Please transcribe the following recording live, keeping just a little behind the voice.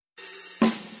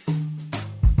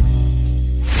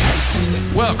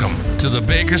Welcome to the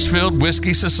Bakersfield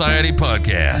Whiskey Society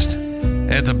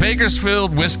podcast. At the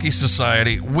Bakersfield Whiskey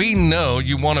Society, we know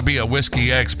you want to be a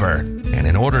whiskey expert. And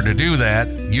in order to do that,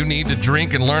 you need to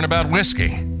drink and learn about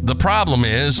whiskey. The problem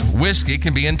is, whiskey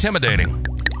can be intimidating.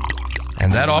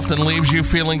 And that often leaves you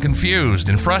feeling confused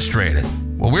and frustrated.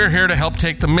 Well, we're here to help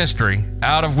take the mystery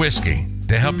out of whiskey,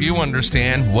 to help you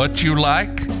understand what you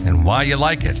like and why you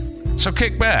like it. So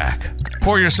kick back,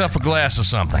 pour yourself a glass of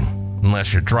something,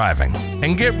 unless you're driving,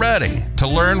 and get ready to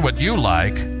learn what you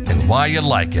like and why you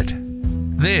like it.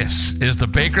 This is the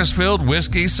Bakersfield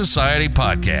Whiskey Society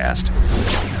podcast.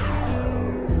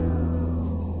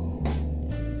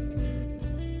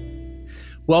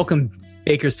 Welcome,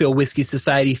 Bakersfield Whiskey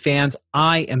Society fans.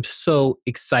 I am so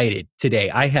excited today.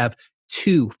 I have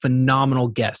two phenomenal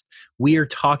guests. We are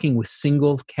talking with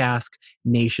Single Cask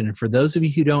Nation. And for those of you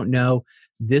who don't know,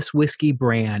 this whiskey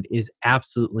brand is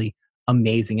absolutely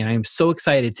amazing. And I am so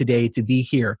excited today to be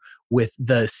here with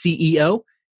the CEO,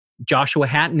 Joshua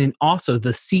Hatton, and also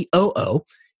the COO,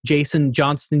 Jason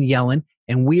Johnstone-Yellin.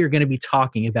 And we are going to be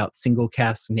talking about Single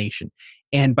Cask Nation.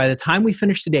 And by the time we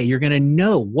finish today, you're going to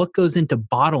know what goes into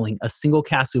bottling a single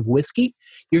cask of whiskey.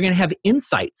 You're going to have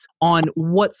insights on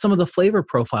what some of the flavor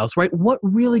profiles, right? What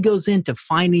really goes into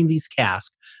finding these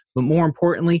casks. But more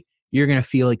importantly, you're going to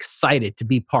feel excited to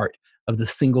be part of the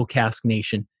Single Cask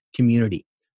Nation community.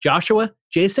 Joshua,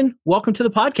 Jason, welcome to the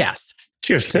podcast.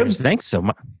 Cheers, Tim. Cheers. Thanks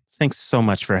so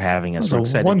much for having us. That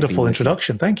was a wonderful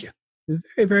introduction. Thank you.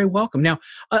 Very, very welcome. Now,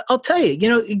 I'll tell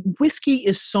you, whiskey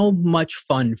is so much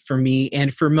fun for me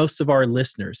and for most of our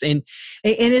listeners. And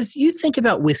as you think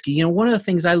about whiskey, one of the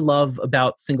things I love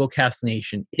about Single Cask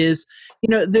Nation is,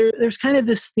 there's kind of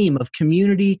this theme of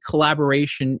community,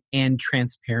 collaboration, and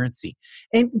transparency.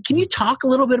 And can you talk a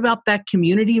little bit about that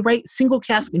community, right? Single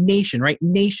Cask Nation, right?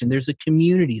 Nation, there's a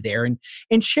community there.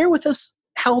 And share with us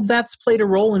how that's played a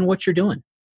role in what you're doing.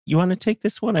 You want to take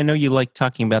this one? I know you like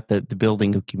talking about the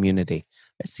building of community.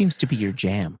 That seems to be your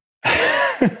jam.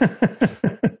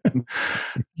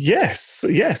 Yes,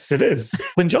 it is.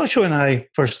 When Joshua and I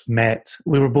first met,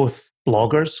 we were both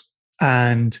bloggers,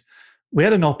 and we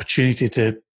had an opportunity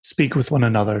to speak with one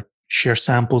another, share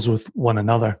samples with one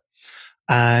another.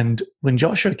 And when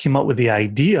Joshua came up with the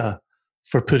idea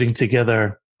for putting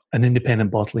together an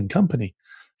independent bottling company,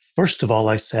 first of all,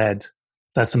 I said,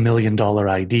 that's $1 million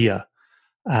idea.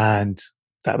 And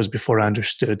that was before I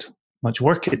understood much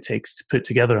work it takes to put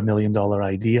together $1 million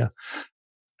idea.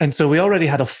 And so we already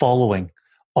had a following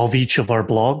of each of our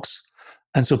blogs.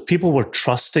 And so people were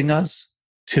trusting us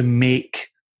to make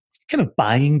kind of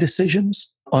buying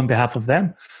decisions on behalf of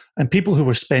them. And people who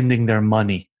were spending their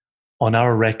money on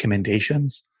our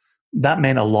recommendations, that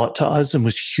meant a lot to us and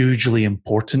was hugely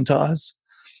important to us.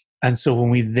 And so when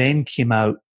we then came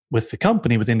out with the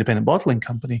company, with the independent bottling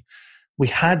company, we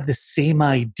had the same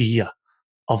idea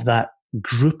of that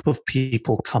group of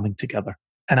people coming together.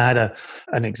 And I had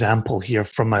an example here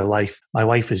from my life. My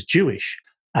wife is Jewish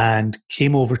and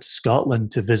came over to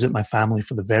Scotland to visit my family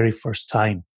for the very first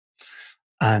time.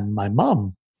 And my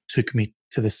mum took me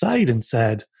to the side and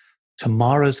said,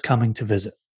 Tamara's coming to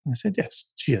visit. And I said, yes,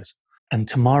 she is. And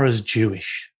Tamara's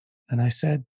Jewish. And I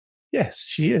said, yes,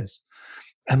 she is.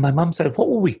 And my mum said, what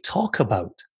will we talk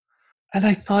about? And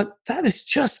I thought, that is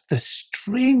just the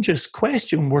strangest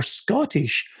question. We're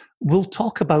Scottish. We'll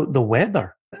talk about the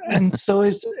weather. And so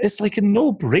it's like a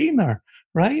no-brainer,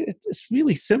 right? It's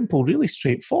really simple, really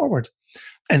straightforward.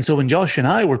 And so when Josh and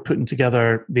I were putting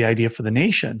together the idea for the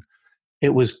nation,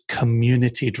 it was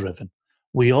community-driven.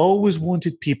 We always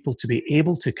wanted people to be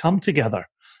able to come together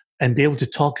and be able to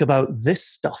talk about this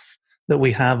stuff that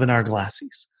we have in our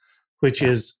glasses, which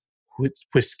is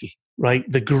whiskey, right?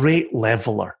 The great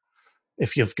leveler.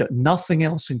 If you've got nothing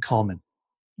else in common,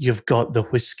 you've got the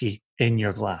whiskey in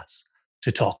your glass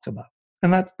to talk about.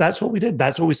 And that's what we did.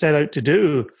 That's what we set out to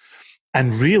do.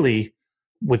 And really,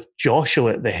 with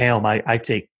Joshua at the helm, I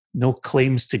take no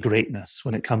claims to greatness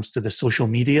when it comes to the social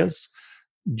medias.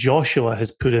 Joshua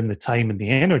has put in the time and the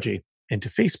energy into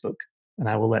Facebook. And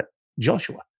I will let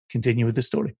Joshua continue with the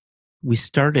story. We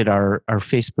started our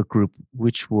Facebook group,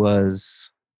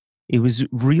 it was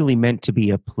really meant to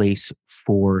be a place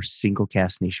for Single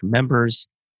Cask Nation members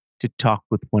to talk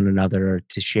with one another,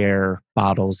 to share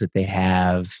bottles that they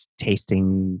have,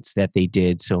 tastings that they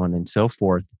did, so on and so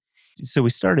forth. So we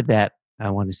started that,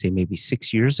 I want to say maybe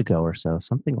 6 years ago or so,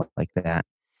 something like that.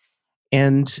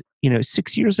 And,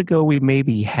 6 years ago, we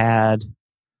maybe had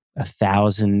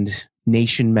 1,000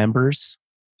 nation members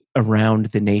around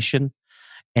the nation,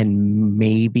 and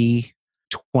maybe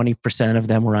 20% of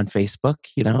them were on Facebook.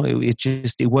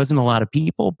 It wasn't a lot of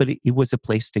people, but it was a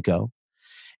place to go.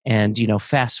 And,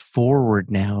 fast forward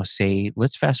now,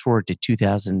 let's fast forward to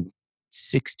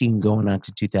 2016 going on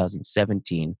to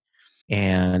 2017.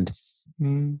 And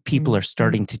people are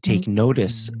starting to take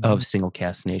notice of Single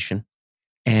Cask Nation.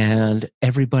 And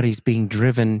everybody's being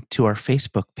driven to our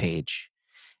Facebook page.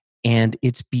 And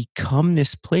it's become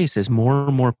this place as more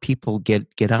and more people get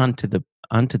onto the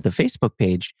Facebook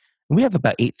page. And we have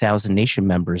about 8,000 Nation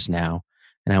members now.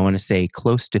 And I want to say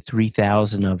close to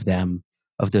 3,000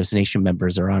 of those Nation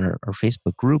members are on our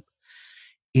Facebook group.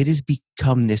 It has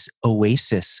become this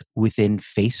oasis within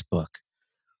Facebook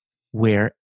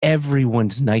where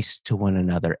everyone's nice to one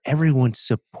another. Everyone's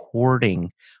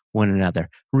supporting one another.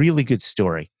 Really good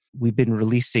story. We've been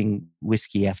releasing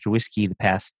whiskey after whiskey the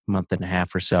past month and a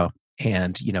half or so.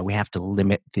 And, we have to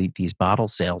limit these bottle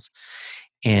sales.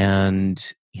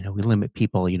 And, we limit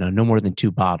people, no more than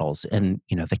 2 bottles. And,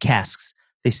 the casks,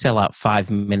 they sell out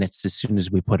 5 minutes as soon as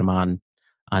we put them on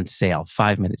sale.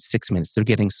 5 minutes, 6 minutes, they're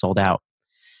getting sold out.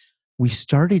 We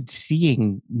started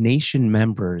seeing Nation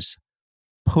members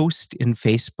post in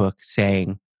Facebook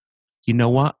saying, you know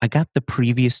what? I got the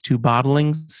previous 2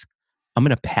 bottlings. I'm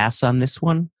going to pass on this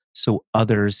one so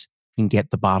others can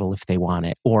get the bottle if they want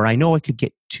it. Or I know I could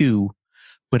get 2,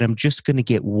 but I'm just going to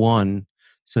get 1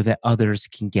 so that others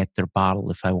can get their bottle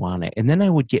if I want it. And then I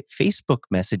would get Facebook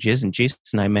messages, and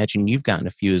Jason, I imagine you've gotten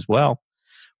a few as well,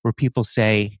 where people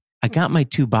say, I got my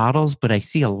 2 bottles, but I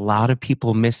see a lot of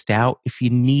people missed out. If you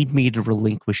need me to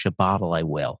relinquish a bottle, I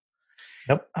will.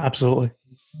 Yep, absolutely.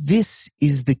 This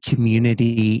is the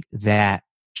community that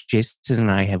Jason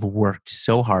and I have worked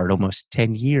so hard, almost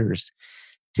 10 years,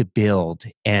 to build.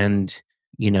 And,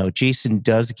 Jason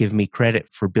does give me credit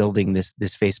for building this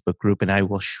Facebook group, and I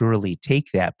will surely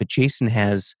take that. But Jason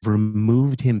has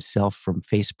removed himself from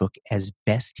Facebook as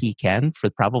best he can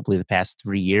for probably the past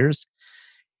 3 years,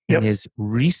 and has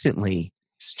recently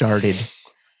started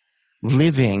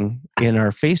living in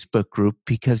our Facebook group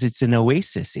because it's an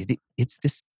oasis. It's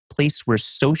this place where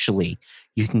socially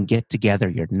you can get together.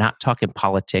 You're not talking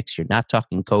politics. You're not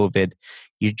talking COVID.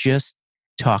 You're just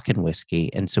talking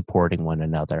whiskey and supporting one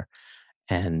another.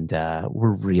 And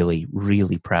we're really,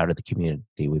 really proud of the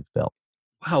community we've built.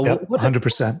 Wow. Yep,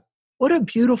 100%. What a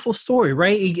beautiful story,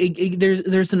 right?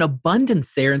 There's an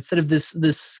abundance there instead of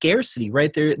this scarcity,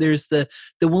 right? There's the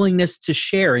willingness to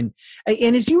share, and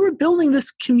as you were building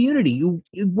this community,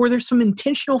 were there some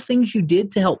intentional things you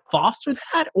did to help foster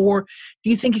that, or do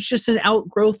you think it's just an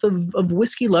outgrowth of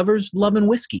whiskey lovers loving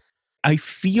whiskey? I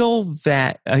feel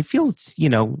it's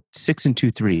 6 and 2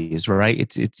 threes,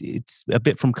 right? It's a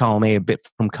bit from column A, a bit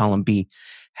from column B.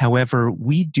 However,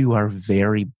 we do our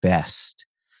very best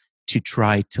to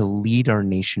try to lead our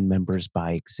Nation members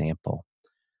by example.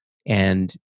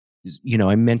 And,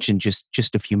 I mentioned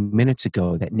just a few minutes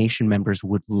ago that Nation members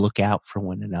would look out for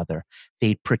one another.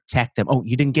 They'd protect them. Oh,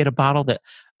 you didn't get a bottle? That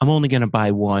I'm only going to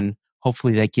buy 1.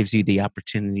 Hopefully that gives you the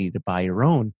opportunity to buy your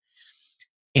own.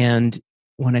 And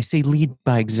when I say lead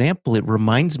by example, it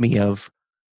reminds me of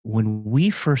when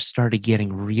we first started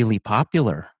getting really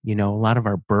popular. A lot of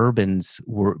our bourbons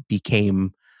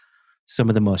became some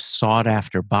of the most sought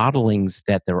after bottlings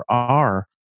that there are.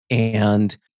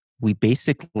 And we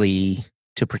basically,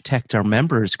 to protect our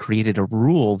members, created a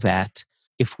rule that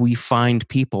if we find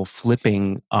people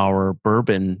flipping our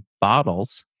bourbon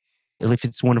bottles, if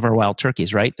it's one of our wild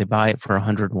turkeys, right? They buy it for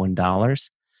 $101.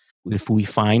 If we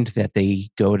find that they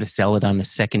go to sell it on a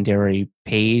secondary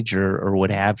page or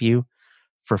what have you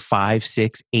for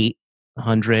 $500, $600,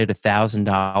 $800,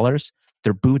 $1,000,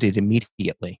 they're booted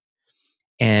immediately.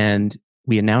 And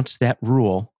we announced that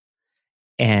rule,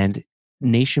 and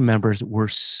Nation members were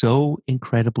so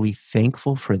incredibly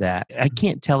thankful for that. I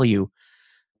can't tell you,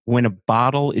 when a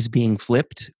bottle is being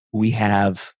flipped, we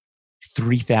have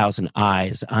 3,000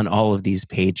 eyes on all of these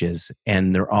pages,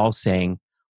 and they're all saying,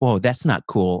 whoa, that's not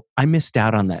cool. I missed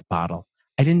out on that bottle.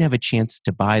 I didn't have a chance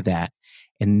to buy that.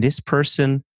 And this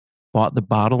person bought the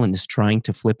bottle and is trying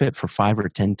to flip it for 5 or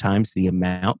 10 times the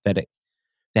amount that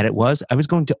it was. I was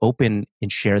going to open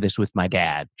and share this with my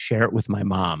dad, share it with my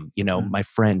mom, my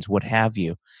friends, what have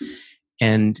you.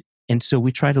 And so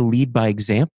we try to lead by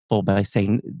example by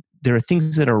saying there are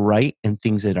things that are right and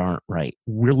things that aren't right.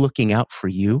 We're looking out for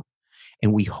you,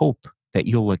 and we hope that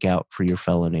you'll look out for your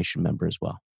fellow Nation member as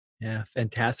well. Yeah,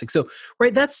 fantastic. So,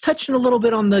 right, that's touching a little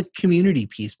bit on the community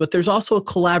piece, but there's also a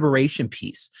collaboration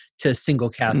piece to Single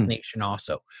Cask Nation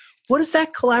also. What does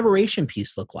that collaboration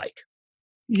piece look like?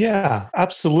 Yeah,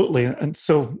 absolutely. And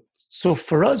so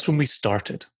for us, when we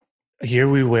started, here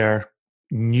we were,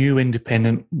 new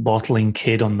independent bottling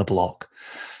kid on the block.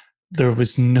 There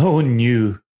was no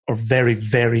new or very,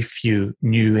 very few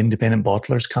new independent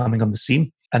bottlers coming on the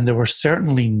scene. And there were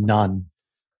certainly none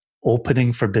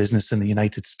opening for business in the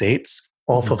United States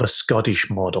off of a Scottish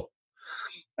model.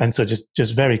 And so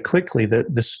just very quickly,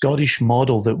 the Scottish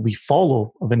model that we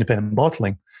follow of independent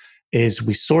bottling is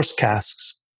we source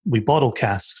casks, we bottle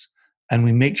casks, and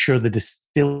we make sure the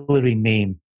distillery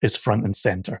name is front and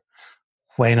center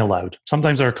when allowed.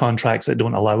 Sometimes there are contracts that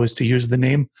don't allow us to use the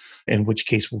name, in which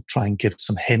case we'll try and give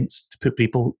some hints to put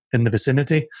people in the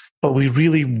vicinity. But we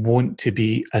really want to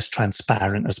be as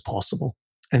transparent as possible.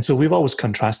 And so we've always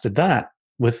contrasted that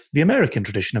with the American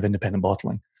tradition of independent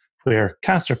bottling, where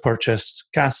casks are purchased,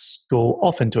 casks go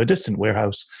off into a distant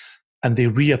warehouse, and they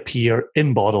reappear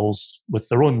in bottles with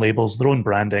their own labels, their own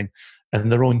branding,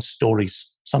 and their own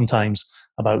stories, sometimes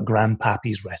about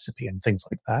Grandpappy's recipe and things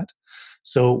like that.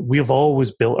 So we've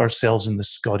always built ourselves in the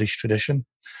Scottish tradition.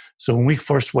 So when we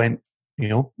first went,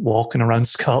 walking around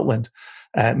Scotland,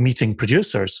 meeting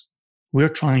producers, we're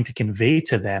trying to convey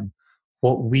to them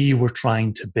what we were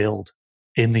trying to build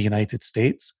in the United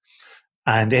States.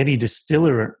 And any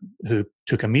distiller who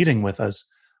took a meeting with us,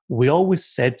 we always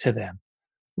said to them,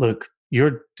 look,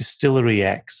 you're Distillery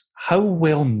X. How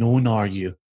well known are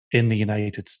you in the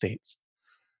United States?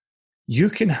 You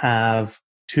can have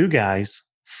two guys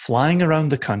flying around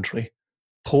the country,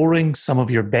 pouring some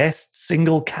of your best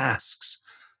single casks,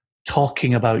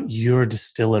 talking about your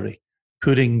distillery,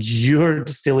 putting your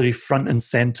distillery front and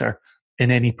center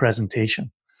in any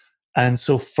presentation. And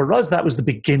so for us, that was the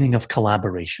beginning of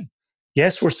collaboration.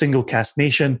 Yes, we're Single Cask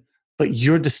Nation, but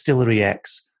you're Distillery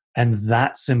X, and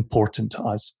that's important to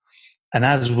us. And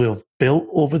as we've built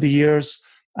over the years,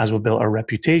 as we've built our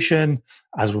reputation,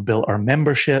 as we've built our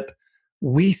membership,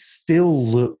 we still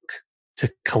look to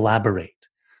collaborate.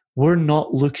 We're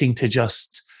not looking to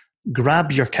just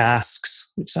grab your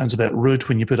casks, which sounds a bit rude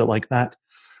when you put it like that,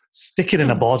 stick it in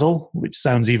a bottle, which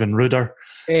sounds even ruder,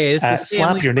 hey, this is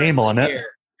slap your name on it. Here.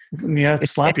 Yeah,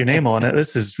 slap your name on it.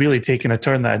 This is really taking a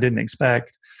turn that I didn't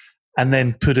expect. And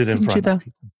then put it in front of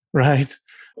people. Right.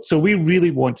 So we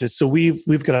really want to. So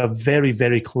we've got a very,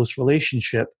 very close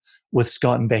relationship with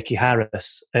Scott and Becky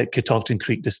Harris at Catoctin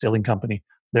Creek Distilling Company.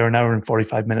 They're an hour and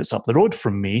 45 minutes up the road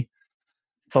from me.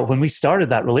 But when we started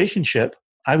that relationship,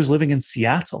 I was living in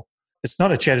Seattle. It's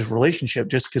not a cherished relationship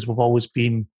just because we've always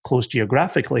been close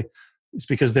geographically. It's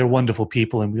because they're wonderful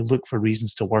people and we look for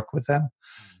reasons to work with them.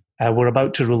 We're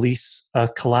about to release a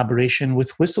collaboration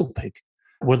with WhistlePig.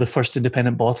 We're the first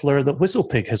independent bottler that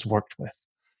WhistlePig has worked with.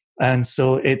 And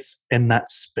so it's in that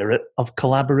spirit of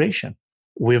collaboration.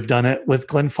 We've done it with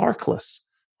Glenfarclas,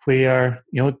 where,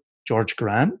 George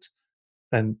Grant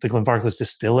and the Glenfarclas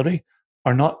distillery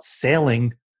are not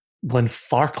selling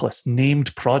Glenfarclas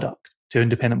named product to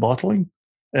independent bottling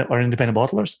or independent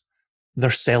bottlers. They're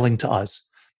selling to us.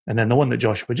 And then the one that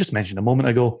Joshua just mentioned a moment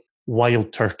ago,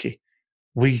 Wild Turkey.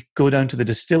 We go down to the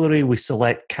distillery, we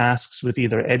select casks with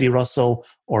either Eddie Russell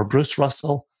or Bruce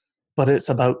Russell, but it's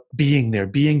about being there,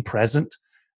 being present,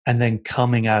 and then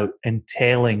coming out and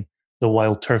telling the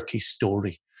Wild Turkey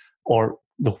story or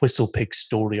the WhistlePig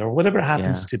story or whatever it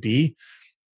happens to be.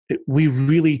 We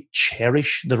really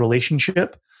cherish the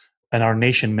relationship, and our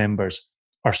nation members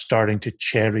are starting to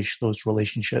cherish those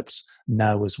relationships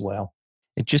now as well.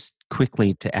 And just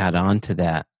quickly to add on to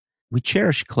that, we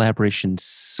cherish collaboration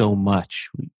so much.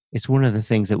 It's one of the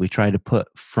things that we try to put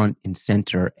front and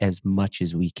center as much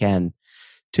as we can,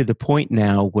 to the point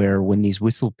now where when these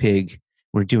WhistlePig,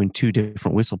 we're doing 2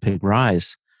 different WhistlePig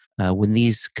ryes, when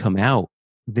these come out,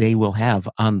 they will have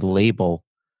on the label,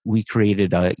 we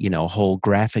created a whole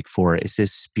graphic for it. It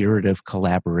says Spirit of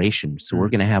Collaboration. So we're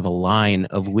going to have a line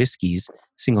of whiskeys,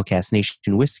 Single Cask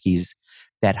Nation whiskeys,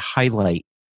 that highlight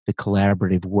the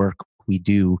collaborative work we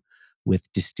do with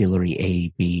distillery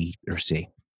A, B, or C.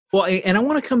 Well, and I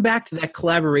want to come back to that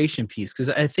collaboration piece because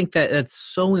I think that that's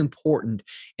so important,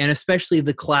 and especially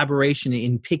the collaboration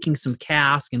in picking some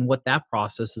cask and what that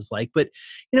process is like. But,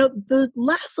 the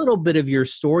last little bit of your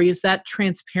story is that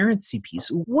transparency piece.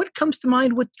 What comes to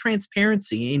mind with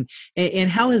transparency, and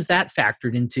how has that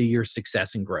factored into your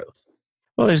success and growth?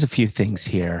 Well, there's a few things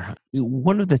here.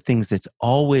 One of the things that's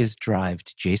always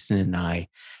drived Jason and I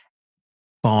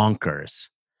bonkers,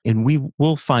 and we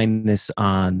will find this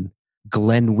on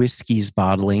Glen Whiskey's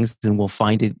bottlings, and we'll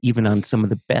find it even on some of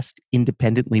the best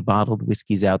independently bottled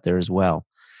whiskeys out there as well,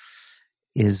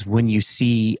 is when you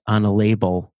see on a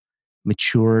label,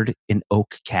 matured in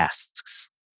oak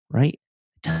casks, right?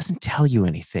 It doesn't tell you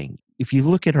anything. If you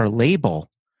look at our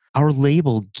label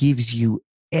gives you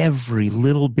every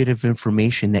little bit of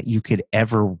information that you could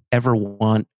ever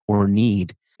want or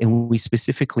need. And we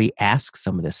specifically ask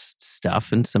some of this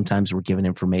stuff, and sometimes we're given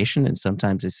information, and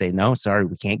sometimes they say, no, sorry,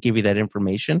 we can't give you that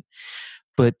information.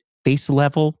 But base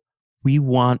level, we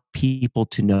want people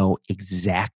to know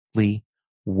exactly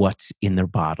what's in their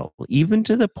bottle, even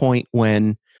to the point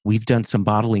when we've done some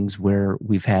bottlings where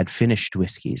we've had finished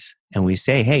whiskeys and we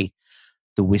say, hey,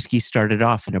 the whiskey started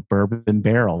off in a bourbon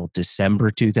barrel December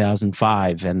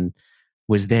 2005 and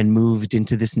was then moved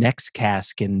into this next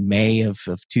cask in May of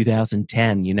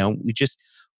 2010.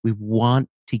 We want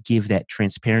to give that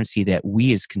transparency that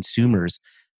we as consumers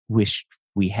wish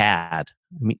we had.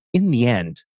 I mean, in the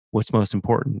end, what's most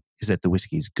important is that the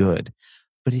whiskey is good,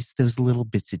 but it's those little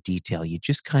bits of detail you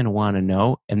just kind of want to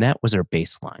know. And that was our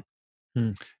baseline.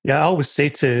 Yeah, I always say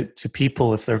to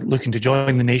people, if they're looking to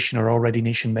join the nation or already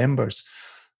nation members,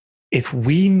 if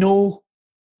we know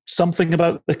something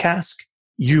about the cask,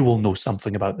 you will know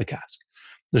something about the cask.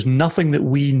 There's nothing that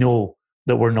we know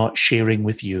that we're not sharing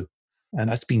with you. And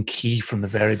that's been key from the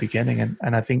very beginning, and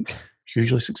I think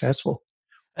hugely successful.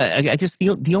 I guess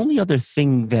the only other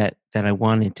thing that I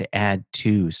wanted to add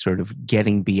to sort of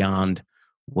getting beyond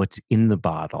what's in the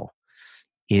bottle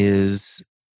is,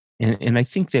 and I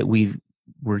think that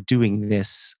we're doing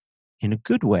this in a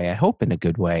good way, I hope in a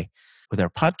good way, with our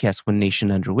podcast, One Nation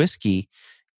Under Whiskey,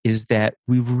 is that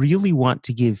we really want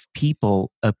to give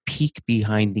people a peek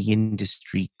behind the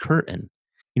industry curtain.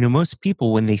 Most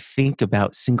people, when they think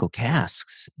about single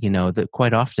casks, that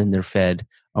quite often they're fed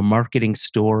a marketing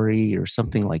story or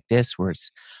something like this, where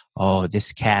it's, oh,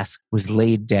 this cask was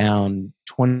laid down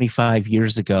 25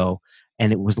 years ago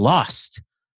and it was lost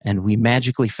and we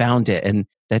magically found it. And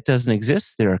that doesn't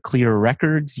exist. There are clear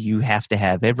records. You have to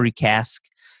have every cask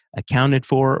accounted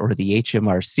for, or the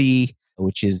HMRC,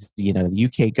 which is, the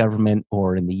UK government,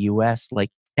 or in the US, like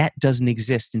that doesn't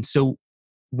exist. And so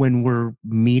when we're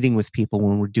meeting with people,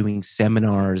 when we're doing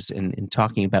seminars and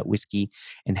talking about whiskey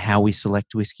and how we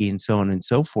select whiskey and so on and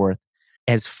so forth,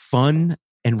 as fun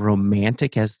and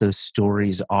romantic as those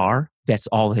stories are, that's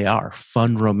all they are,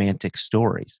 fun, romantic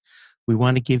stories. We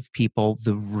want to give people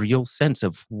the real sense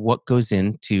of what goes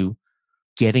into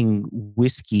getting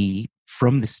whiskey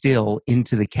from the still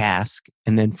into the cask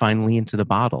and then finally into the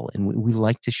bottle. And we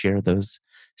like to share those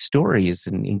stories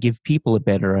and give people a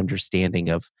better understanding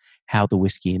of how the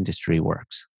whiskey industry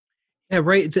works. Yeah,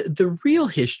 right. The real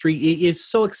history is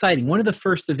so exciting. One of the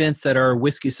first events that our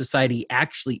Whiskey Society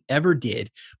actually ever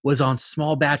did was on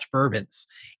small batch bourbons.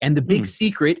 And the big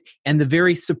secret and the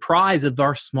very surprise of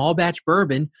our small batch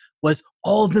bourbon was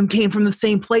all of them came from the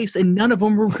same place and none of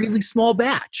them were really small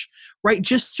batch, right?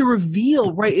 Just to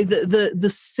reveal, right,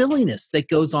 the silliness that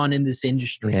goes on in this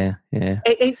industry. Yeah.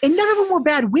 And none of them were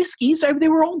bad whiskeys. They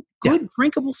were all good,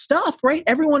 drinkable stuff, right?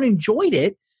 Everyone enjoyed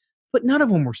it. But none of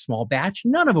them were small batch.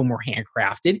 None of them were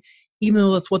handcrafted, even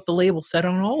though that's what the label said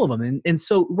on all of them. And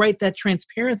so, right, that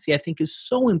transparency, I think, is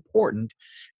so important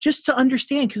just to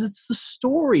understand, because it's the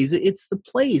stories, it's the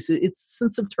place, it's the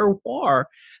sense of terroir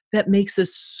that makes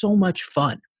this so much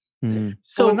fun.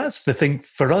 So, and that's the thing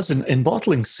for us in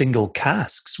bottling single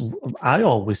casks. I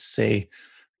always say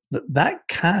that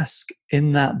cask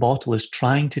in that bottle is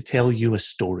trying to tell you a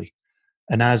story.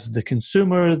 And as the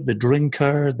consumer, the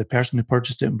drinker, the person who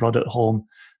purchased it and brought it home,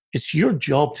 it's your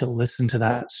job to listen to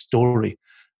that story.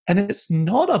 And it's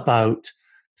not about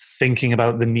thinking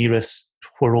about the nearest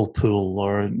whirlpool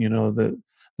or, the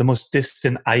most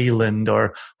distant island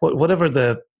or whatever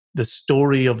the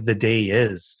story of the day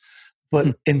is,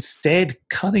 but instead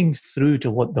cutting through to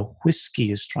what the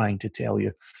whiskey is trying to tell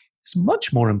you. It's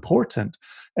much more important.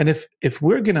 And if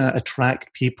we're going to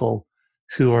attract people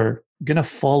who are going to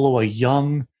follow a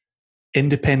young,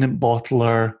 independent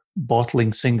bottler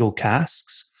bottling single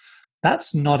casks,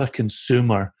 that's not a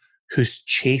consumer who's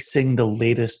chasing the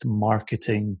latest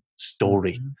marketing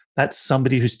story. That's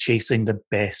somebody who's chasing the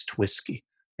best whiskey.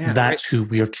 Yeah, that's right. Who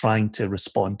we are trying to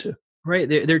respond to. Right.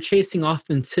 They're chasing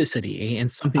authenticity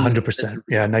and something. 100%.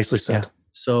 Yeah, nicely said. Yeah.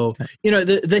 So,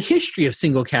 the history of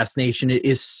Single Cask Nation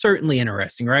is certainly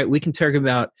interesting, right? We can talk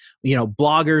about,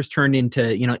 bloggers turned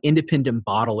into, independent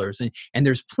bottlers. And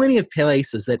there's plenty of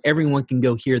places that everyone can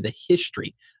go hear the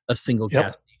history of Single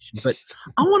Cask Nation. But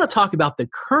I want to talk about the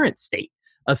current state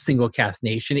of Single Cask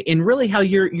Nation and really how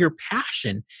your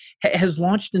passion has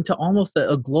launched into almost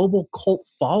a global cult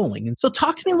following. And so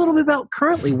talk to me a little bit about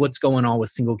currently what's going on with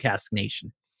Single Cask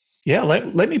Nation. Yeah,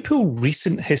 let me pull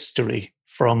recent history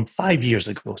from 5 years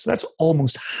ago. So that's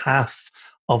almost half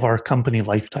of our company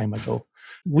lifetime ago.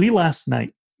 Last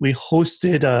night, we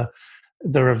hosted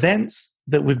their events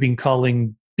that we've been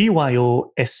calling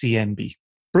BYO SCNB.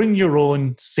 Bring your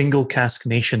own Single Cask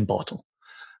Nation bottle.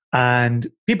 And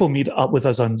people meet up with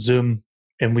us on Zoom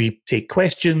and we take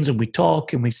questions and we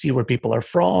talk and we see where people are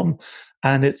from.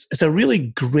 And it's a really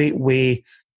great way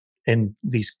in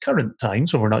these current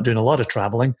times when we're not doing a lot of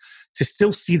traveling to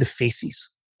still see the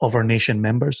faces of our nation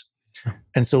members.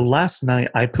 And so last night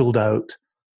I pulled out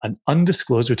an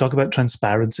undisclosed, we talk about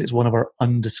transparency, it's one of our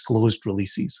undisclosed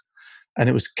releases. And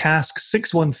it was cask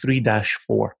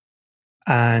 613-4.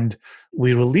 And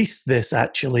we released this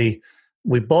actually,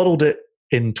 we bottled it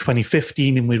in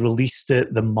 2015 and we released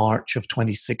it the March of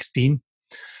 2016.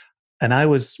 And I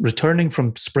was returning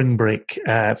from spring break,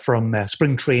 from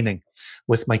spring training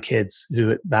with my kids, who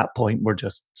at that point were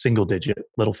just single digit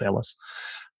little fellas.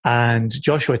 And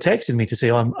Joshua texted me to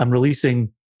say, oh, I'm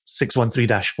releasing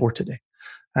 613-4 today.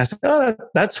 And I said, oh,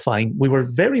 that's fine. We were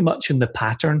very much in the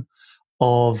pattern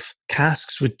of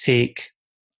casks would take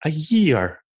a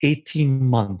year, 18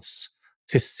 months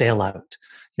to sell out.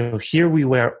 Here we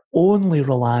were only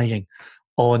relying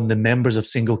on the members of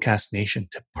Single Cask Nation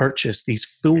to purchase these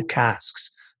full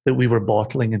casks that we were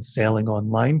bottling and selling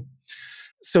online.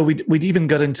 So we'd even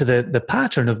got into the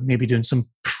pattern of maybe doing some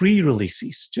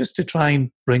pre-releases just to try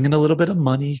and bring in a little bit of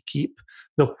money, keep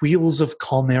the wheels of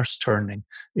commerce turning,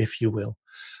 if you will.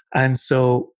 And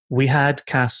so we had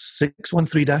cask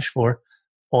 613-4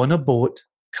 on a boat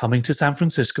coming to San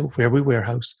Francisco where we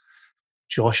warehouse.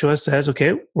 Joshua says,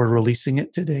 okay, we're releasing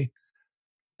it today.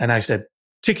 And I said,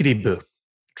 tickety-boo.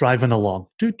 Driving along.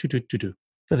 By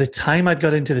the time I'd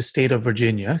got into the state of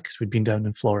Virginia, because we'd been down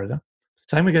in Florida, by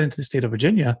the time we got into the state of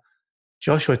Virginia,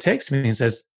 Joshua texts me and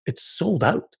says, it's sold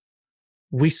out.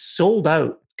 We sold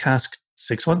out cask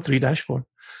 613-4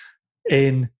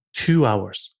 in 2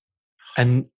 hours.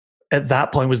 And at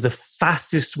that point was the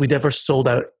fastest we'd ever sold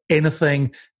out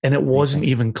anything, and it wasn't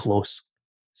even close.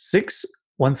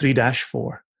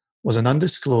 613-4 was an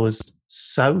undisclosed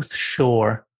South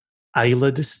Shore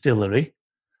Isla distillery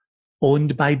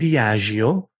owned by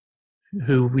Diageo,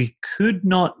 who we could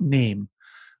not name,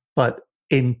 but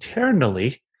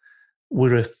internally we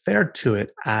referred to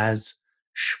it as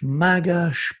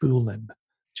Schmaga Spulen.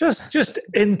 Just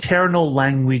internal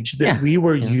language that we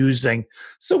were using,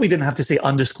 so we didn't have to say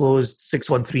undisclosed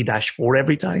 613-4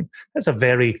 every time. That's a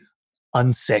very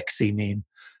unsexy name.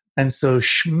 And so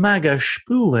Schmaga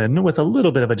Spulen, with a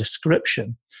little bit of a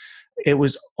description, it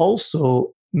was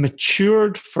also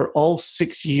matured for all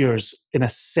 6 years in a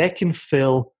second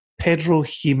fill Pedro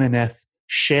Jimenez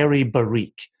sherry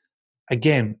barrique.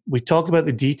 Again, we talk about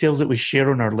the details that we share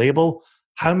on our label.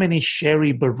 How many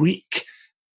sherry barrique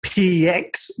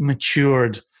PX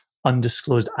matured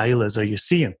undisclosed Islas are you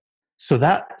seeing? So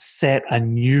that set a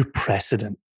new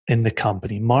precedent in the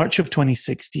company. March of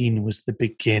 2016 was the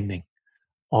beginning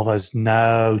of us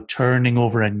now turning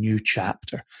over a new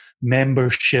chapter.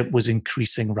 Membership was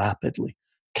increasing rapidly.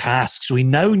 Casks, we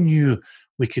now knew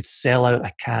we could sell out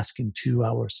a cask in 2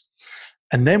 hours.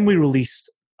 And then we released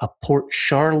a Port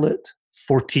Charlotte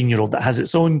 14-year-old that has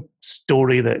its own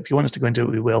story that if you want us to go into it,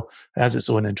 we will. It has its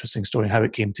own interesting story, how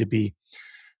it came to be.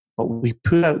 But we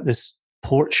put out this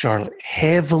Port Charlotte,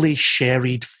 heavily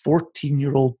sherried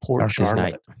 14-year-old Port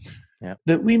Charlotte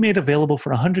that we made available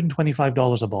for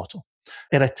 $125 a bottle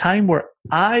at a time where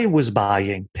I was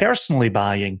personally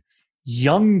buying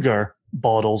younger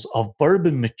bottles of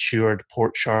bourbon matured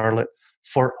Port Charlotte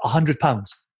for £100,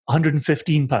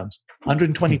 £115,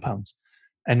 £120.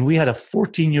 And we had a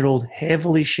 14-year-old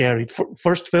heavily sherried,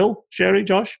 first fill sherry,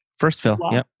 Josh? First fill,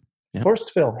 wow. Yep.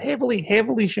 First fill,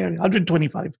 heavily sherried,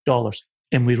 $125.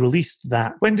 And we released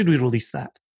that. When did we release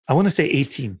that? I want to say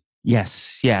 18.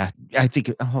 Yes, yeah. I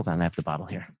think, hold on, I have the bottle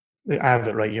here. I have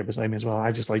it right here beside me as well.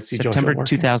 I just like to see September Joshua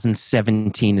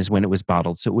 2017 is when it was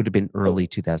bottled. So it would have been early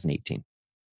 2018.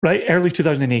 Right, early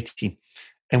 2018.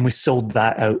 And we sold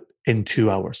that out in 2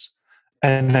 hours.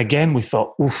 And again, we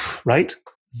thought, oof, right?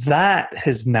 That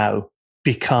has now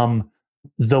become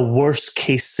the worst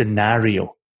case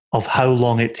scenario of how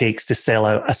long it takes to sell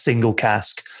out a single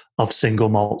cask of single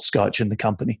malt scotch in the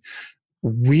company.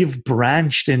 We've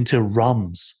branched into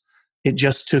rums. It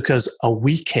just took us a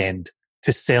weekend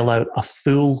to sell out a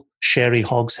full sherry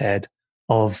hogshead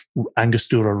of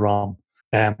Angostura rum.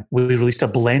 We released a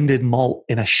blended malt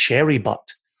in a sherry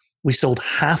butt. We sold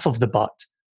half of the butt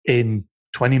in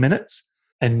 20 minutes.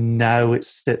 And now it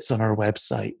sits on our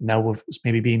website. Now it's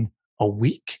maybe been a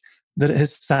week that it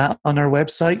has sat on our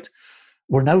website.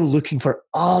 We're now looking for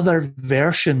other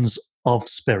versions of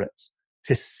spirits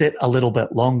to sit a little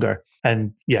bit longer.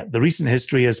 And yeah, the recent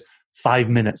history is 5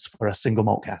 minutes for a single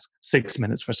malt cask, 6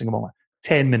 minutes for a single malt,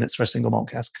 10 minutes for a single malt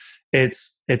cask.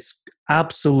 It's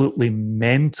absolutely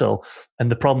mental. And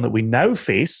the problem that we now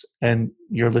face, and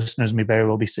your listeners may very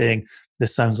well be saying,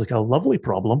 this sounds like a lovely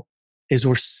problem, is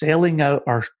we're selling out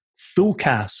our full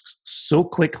casks so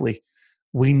quickly,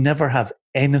 we never have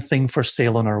anything for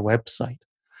sale on our website.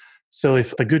 So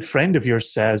if a good friend of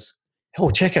yours says,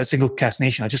 oh, check out Single Cask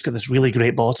Nation, I just got this really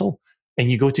great bottle, and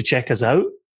you go to check us out,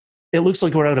 it looks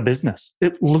like we're out of business.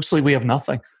 It looks like we have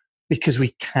nothing because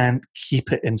we can't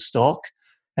keep it in stock.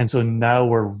 And so now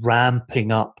we're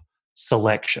ramping up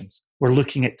selections. We're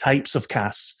looking at types of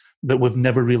casks that we've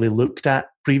never really looked at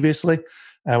previously.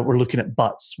 We're looking at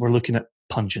butts. We're looking at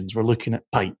puncheons. We're looking at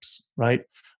pipes, right?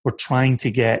 We're trying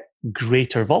to get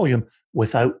greater volume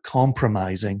without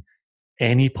compromising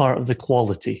any part of the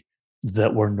quality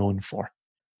that we're known for.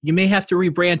 You may have to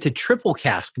rebrand to Triple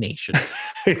Cask Nation.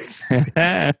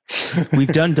 We've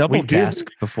done double cask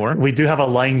before. We do have a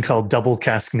line called Double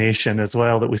Cask Nation as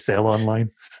well that we sell online.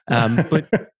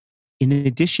 But in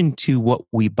addition to what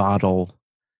we bottle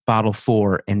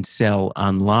for and sell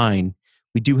online,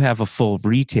 we do have a full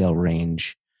retail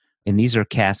range. And these are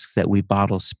casks that we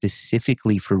bottle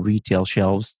specifically for retail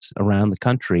shelves around the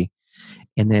country.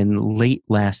 And then late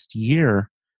last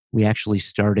year, we actually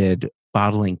started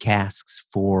bottling casks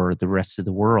for the rest of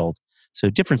the world. So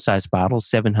different size bottles,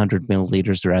 700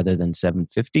 milliliters rather than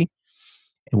 750.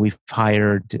 And we've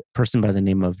hired a person by the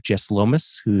name of Jess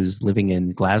Lomas, who's living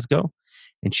in Glasgow.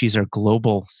 And she's our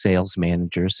global sales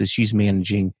manager. So she's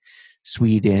managing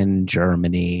Sweden,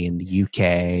 Germany, and the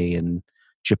UK, and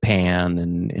Japan,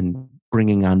 and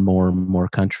bringing on more and more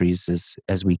countries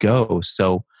as we go.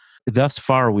 So thus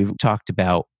far, we've talked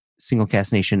about Single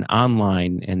Cask Nation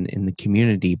online and in the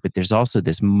community, but there's also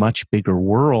this much bigger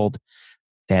world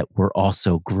that we're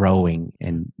also growing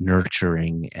and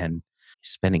nurturing and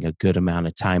spending a good amount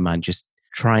of time on, just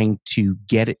trying to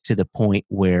get it to the point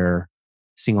where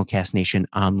Single Cask Nation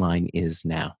online is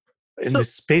now. In the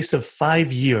space of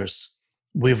 5 years,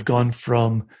 we've gone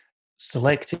from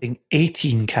selecting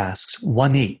 18 casks,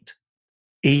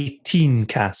 18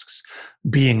 casks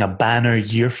being a banner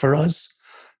year for us,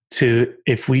 to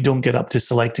if we don't get up to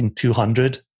selecting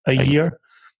 200 a year,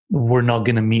 we're not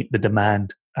going to meet the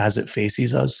demand as it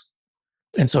faces us.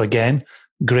 And so again,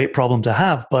 great problem to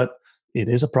have, but it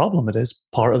is a problem. It is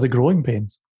part of the growing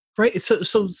pains. Right.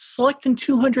 So selecting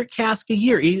 200 casks a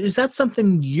year, is that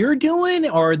something you're doing,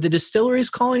 or the distillery is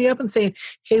calling you up and saying,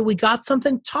 hey, we got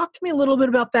something? Talk to me a little bit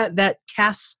about that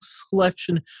cask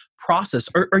selection process.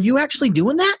 Are you actually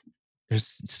doing that?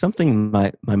 There's something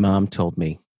my mom told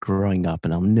me growing up,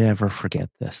 and I'll never forget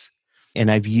this. And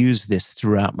I've used this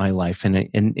throughout my life. And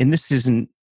this isn't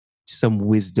some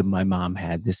wisdom my mom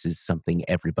had. This is something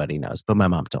everybody knows. But my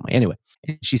mom told me. Anyway,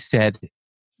 she said,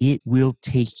 it will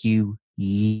take you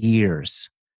years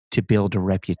to build a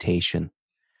reputation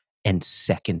and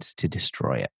seconds to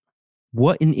destroy it.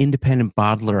 What an independent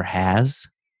bottler has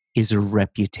is a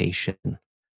reputation.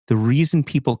 The reason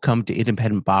people come to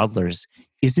independent bottlers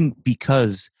isn't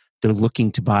because they're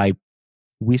looking to buy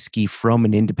whiskey from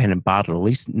an independent bottler, at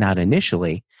least not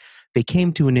initially. They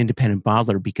came to an independent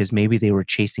bottler because maybe they were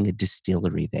chasing a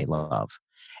distillery they love.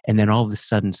 And then all of a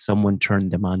sudden, someone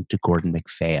turned them on to Gordon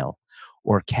MacPhail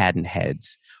or Cadden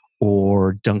Heads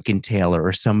or Duncan Taylor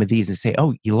or some of these and say,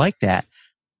 oh, you like that?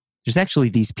 There's actually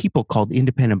these people called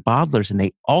independent bottlers, and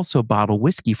they also bottle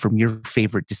whiskey from your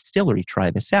favorite distillery.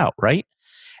 Try this out, right?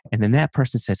 And then that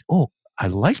person says, oh, I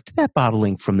liked that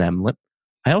bottling from them.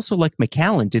 I also like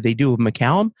Macallan. Did they do a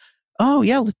Macallan? Oh,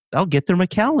 yeah, I'll get their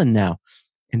Macallan now.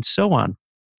 And so on.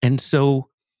 And so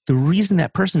the reason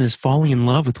that person is falling in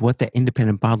love with what that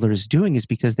independent bottler is doing is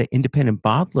because the independent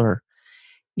bottler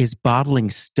is bottling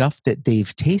stuff that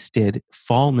they've tasted,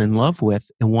 fallen in love with,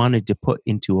 and wanted to put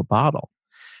into a bottle.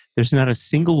 There's not a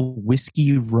single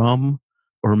whiskey, rum,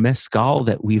 or mezcal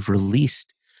that we've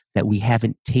released that we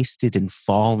haven't tasted and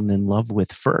fallen in love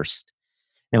with first.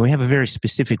 Now, we have a very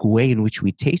specific way in which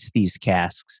we taste these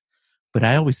casks, but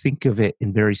I always think of it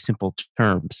in very simple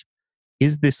terms.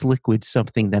 Is this liquid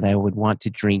something that I would want to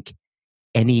drink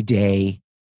any day,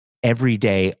 every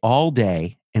day, all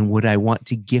day? And would I want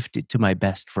to gift it to my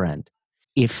best friend?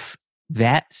 If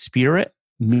that spirit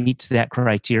meets that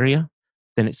criteria,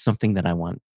 then it's something that I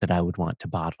would want to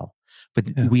bottle. But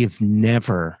we have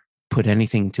never put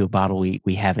anything into a bottle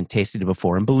we haven't tasted it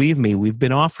before. And believe me, we've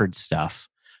been offered stuff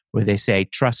where they say,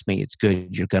 trust me, it's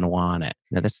good, you're going to want it.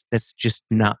 Now, that's just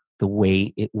not the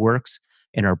way it works.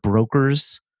 And our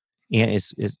brokers, and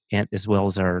as well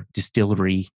as our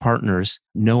distillery partners,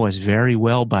 know us very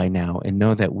well by now and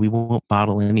know that we won't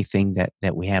bottle anything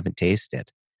that we haven't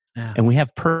tasted. Yeah. And we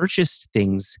have purchased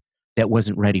things that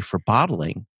wasn't ready for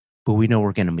bottling, but we know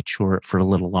we're going to mature it for a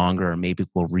little longer, or maybe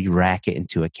we'll re-rack it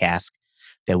into a cask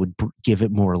that would give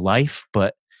it more life.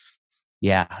 But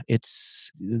yeah,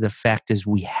 the fact is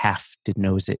we have to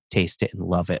nose it, taste it, and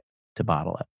love it to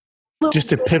bottle it. Just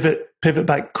to pivot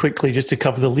back quickly, just to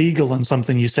cover the legal on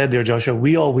something you said there, Joshua.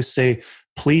 We always say,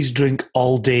 please drink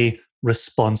all day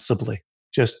responsibly.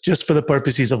 Just for the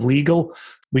purposes of legal,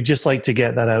 we just like to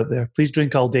get that out there. Please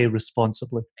drink all day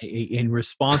responsibly. And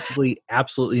responsibly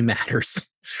absolutely matters.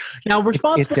 Now,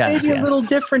 responsible may be yes. a little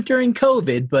different during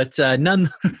COVID, but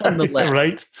nonetheless.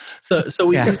 Right. So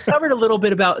we covered a little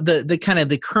bit about the kind of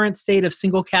the current state of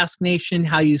Single Cask Nation,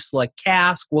 how you select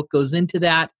cask, what goes into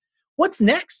that. What's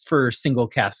next for Single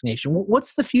Cask Nation?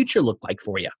 What's the future look like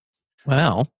for you?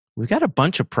 Well, we've got a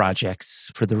bunch of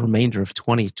projects for the remainder of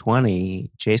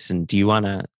 2020. Jason, do you want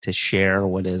to share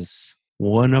what is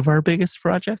one of our biggest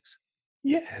projects?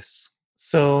 Yes.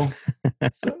 So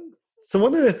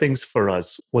one of the things for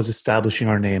us was establishing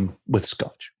our name with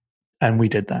Scotch. And we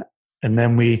did that. And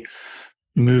then we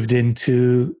moved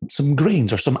into some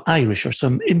grains or some Irish or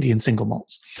some Indian single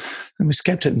malts. And we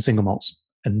kept it in single malts.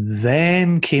 And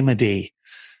then came a day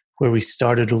where we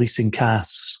started releasing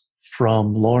casks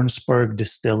from Lawrenceburg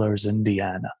Distillers,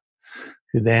 Indiana,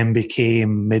 who then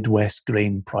became Midwest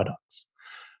Grain Products.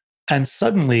 And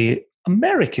suddenly,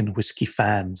 American whiskey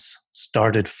fans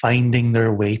started finding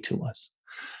their way to us.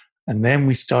 And then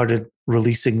we started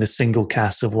releasing the single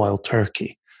cask of Wild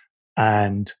Turkey.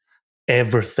 And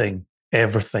everything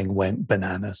went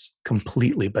bananas,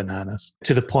 completely bananas,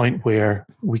 to the point where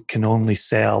we can only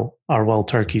sell our Wild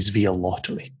Turkeys via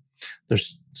lottery.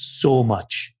 There's so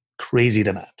much crazy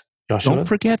demand. Joshua? Don't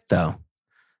forget, though,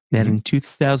 that in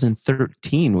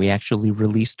 2013, we actually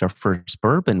released our first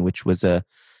bourbon, which was a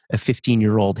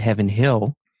 15-year-old Heaven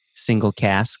Hill single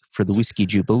cask for the Whiskey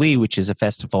Jubilee, which is a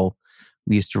festival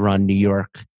we used to run New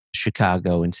York,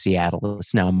 Chicago, and Seattle.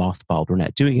 It's now mothballed. We're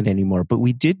not doing it anymore. But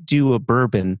we did do a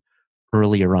bourbon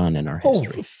earlier on in our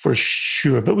history. Oh, for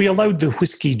sure. But we allowed the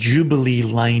Whiskey Jubilee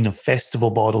line of festival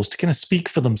bottles to kind of speak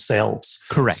for themselves.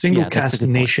 Correct. Single Cask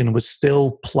Nation was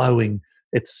still plowing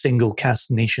its Single Cask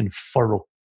Nation furrow.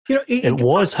 It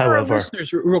was, however...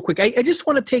 Listeners, real quick, I just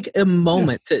want to take a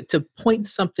moment to point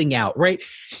something out, right?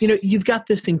 You've got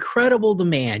this incredible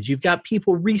demand. You've got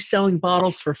people reselling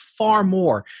bottles for far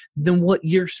more than what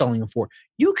you're selling them for.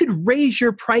 You could raise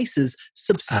your prices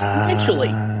substantially,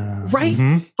 right?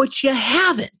 Mm-hmm. But you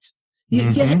haven't.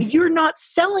 You're not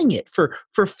selling it for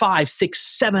 $500,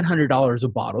 $600, $700 a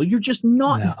bottle. You're just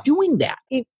not doing that.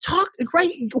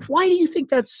 Why do you think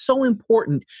that's so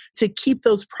important to keep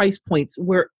those price points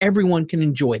where everyone can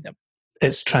enjoy them?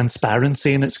 It's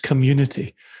transparency and it's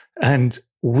community. And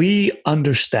we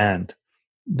understand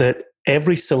that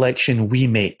every selection we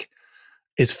make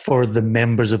is for the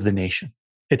members of the nation.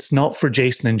 It's not for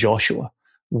Jason and Joshua.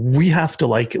 We have to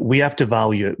like it. We have to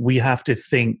value it. We have to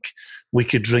think we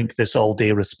could drink this all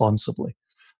day responsibly.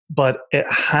 But it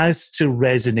has to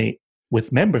resonate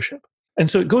with membership. And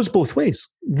so it goes both ways.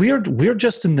 We're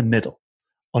just in the middle.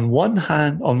 On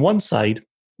one side,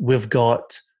 we've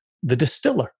got the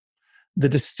distiller. The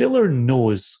distiller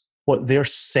knows what they're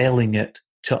selling it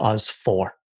to us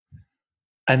for.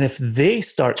 And if they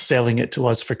start selling it to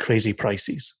us for crazy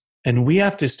prices, and we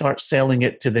have to start selling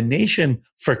it to the nation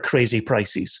for crazy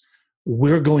prices,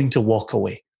 we're going to walk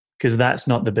away because that's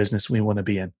not the business we want to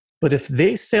be in. But if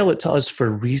they sell it to us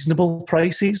for reasonable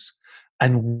prices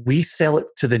and we sell it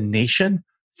to the nation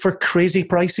for crazy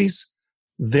prices,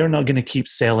 they're not going to keep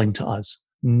selling to us,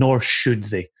 nor should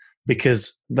they,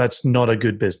 because that's not a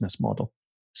good business model.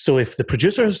 So if the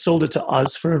producer has sold it to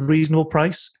us for a reasonable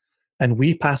price and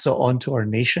we pass it on to our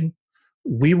nation,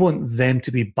 we want them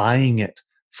to be buying it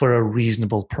for a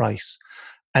reasonable price.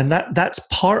 And that's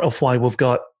part of why we've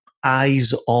got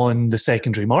eyes on the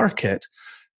secondary market,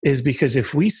 is because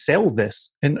if we sell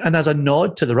this, and as a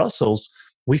nod to the Russells,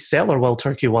 we sell our Wild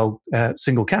Turkey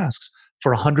single casks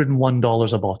for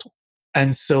 $101 a bottle.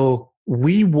 And so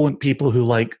we want people who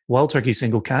like Wild Turkey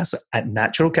single casks at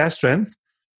natural cask strength,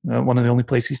 one of the only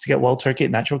places to get Wild Turkey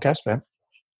at natural cask strength.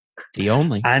 The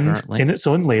only. And currently. In its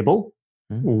own label,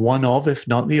 one of, if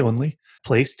not the only,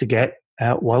 place to get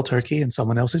Wild Turkey in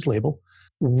someone else's label.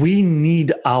 We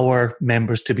need our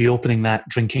members to be opening that,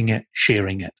 drinking it,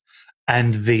 sharing it.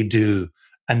 And they do.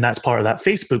 And that's part of that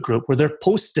Facebook group where they're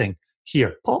posting,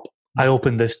 here, pop, I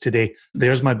opened this today.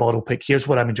 There's my bottle pick. Here's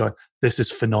what I'm enjoying. This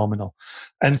is phenomenal.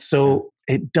 And so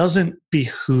it doesn't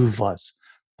behoove us.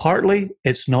 Partly,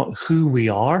 it's not who we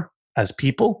are as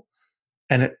people.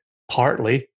 And it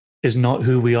partly is not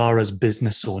who we are as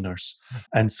business owners.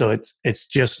 And so it's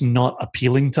just not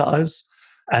appealing to us.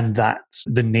 And that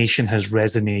the nation has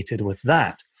resonated with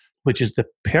that, which is the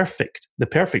perfect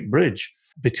bridge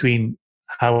between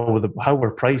how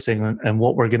we're pricing and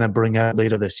what we're going to bring out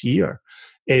later this year,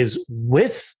 is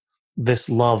with this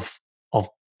love of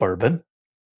bourbon.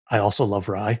 I also love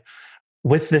rye.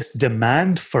 with this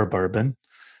demand for bourbon,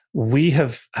 we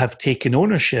have taken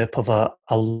ownership of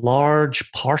a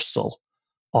large parcel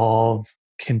of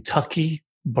Kentucky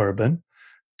bourbon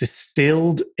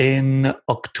distilled in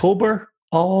October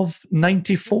of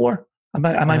 94. Am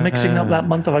I mixing up that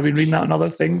month? Have I been reading that on other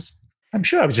things? I'm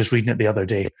sure I was just reading it the other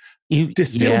day.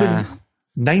 Distilled in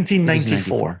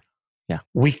 1994. Yeah.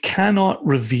 We cannot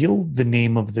reveal the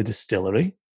name of the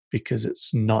distillery because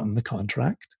it's not in the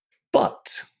contract.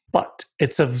 But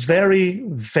it's a very,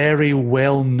 very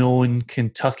well-known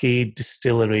Kentucky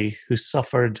distillery who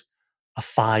suffered a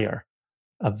fire,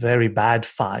 a very bad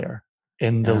fire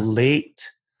in the late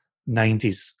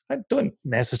 90s. I don't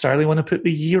necessarily want to put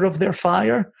the year of their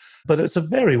fire, but it's a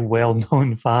very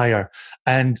well-known fire.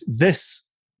 And this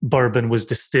bourbon was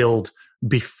distilled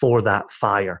before that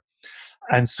fire.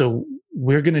 And so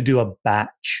we're going to do a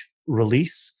batch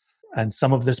release, and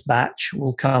some of this batch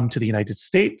will come to the United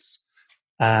States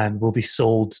and will be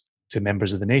sold to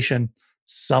members of the nation.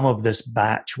 Some of this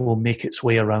batch will make its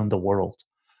way around the world,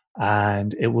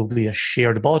 and it will be a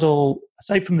shared bottle,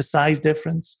 aside from the size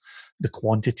difference, the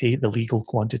quantity, the legal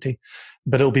quantity,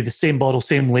 but it'll be the same bottle,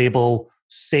 same label,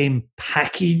 same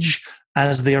package,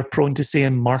 as they are prone to say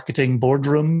in marketing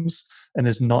boardrooms, and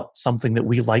is not something that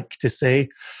we like to say.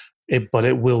 But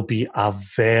it will be a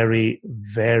very,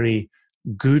 very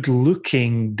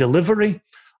good-looking delivery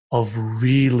of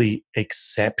really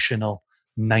exceptional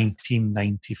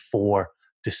 1994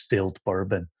 distilled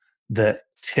bourbon. That,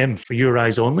 Tim, for your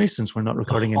eyes only, since we're not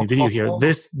recording any video here,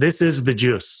 this is the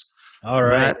juice. All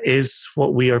right. That is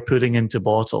what we are putting into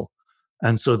bottle.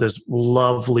 And so there's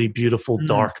lovely, beautiful,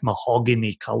 dark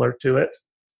mahogany color to it.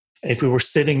 If we were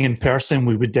sitting in person,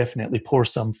 we would definitely pour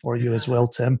some for you as well,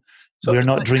 Tim. So we're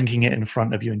not drinking it in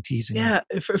front of you and teasing you. Yeah,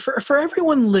 for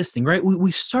everyone listening, right?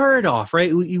 We started off,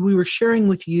 right? We were sharing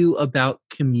with you about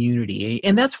community.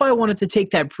 And that's why I wanted to take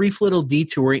that brief little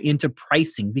detour into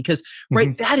pricing, because,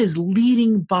 right, that is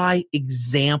leading by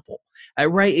example.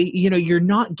 Right? You're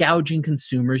not gouging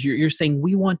consumers. You're saying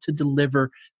we want to deliver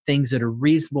things at a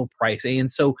reasonable price.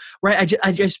 And so, right,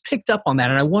 I just picked up on that,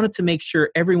 and I wanted to make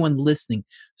sure everyone listening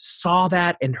saw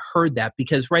that and heard that,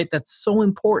 because, right, that's so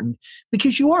important,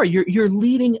 because you're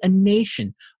leading a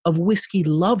nation of whiskey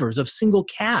lovers, of single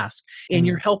cask, and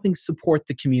you're helping support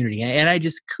the community. And I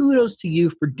just kudos to you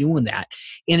for doing that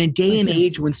in a day and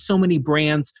age when so many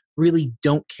brands really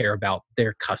don't care about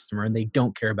their customer and they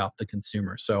don't care about the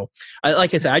consumer. So,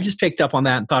 like I said, I just picked up on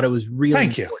that and thought it was really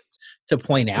important to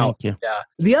point out.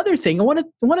 The other thing, I want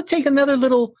to take another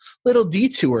little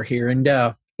detour here, and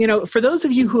for those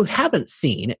of you who haven't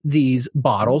seen these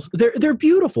bottles, they're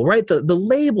beautiful, right? The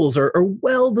labels are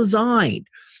well designed.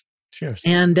 Cheers.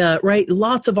 And right,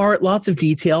 lots of art, lots of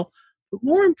detail, but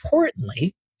more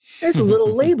importantly, there's a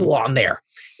little label on there,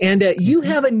 and you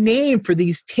have a name for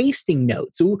these tasting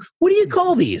notes. So what do you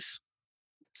call these?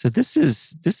 So this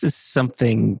is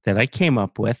something that I came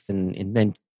up with, and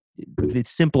then the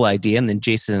simple idea, and then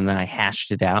Jason and I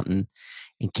hashed it out and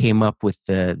came up with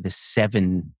the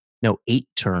 8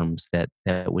 terms that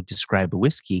would describe a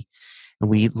whiskey, and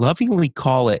we lovingly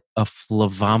call it a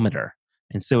flavomiter.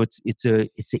 And so it's an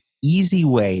easy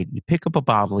way. You pick up a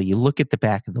bottle, you look at the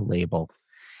back of the label,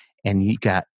 and you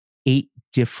got 8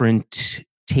 different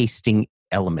tasting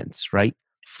elements, right?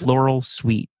 Floral,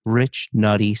 sweet, rich,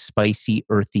 nutty, spicy,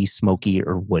 earthy, smoky,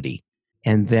 or woody.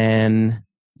 And then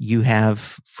you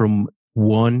have from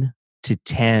 1 to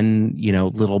 10,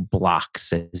 little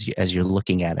blocks as you're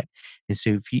looking at it. And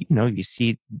so if you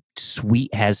see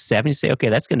sweet has 7, you say, okay,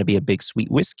 that's going to be a big sweet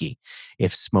whiskey.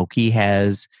 If smoky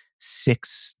has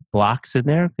 6 blocks in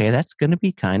there, okay, that's going to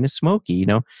be kind of smoky,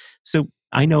 So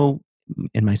I know,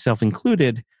 and myself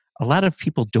included, a lot of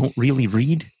people don't really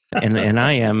read, and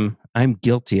I'm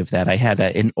guilty of that. I had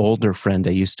an older friend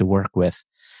I used to work with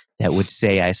that would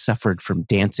say I suffered from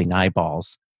dancing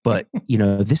eyeballs. But,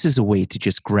 this is a way to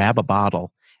just grab a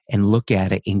bottle and look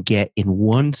at it and get in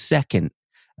 1 second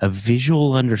a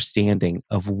visual understanding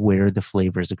of where the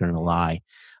flavors are going to lie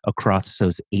across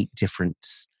those 8 different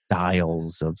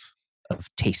styles of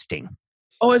tasting.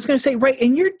 Oh, I was going to say, right,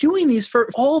 and you're doing these for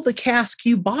all the cask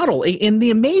you bottle. And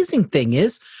the amazing thing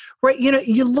is, right,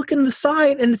 you look in the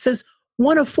side and it says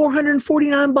 1 of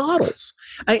 449 bottles.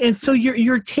 And so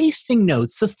your tasting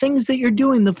notes, the things that you're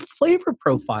doing, the flavor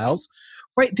profiles,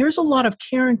 right, there's a lot of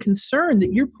care and concern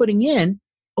that you're putting in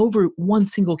over 1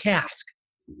 single cask.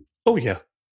 Oh, yeah.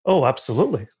 Oh,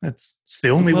 absolutely. It's the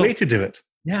only way to do it.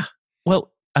 Yeah.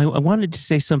 Well, I wanted to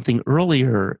say something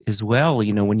earlier as well.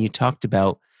 When you talked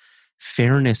about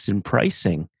fairness in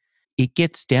pricing, it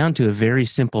gets down to a very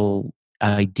simple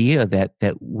idea that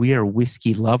we are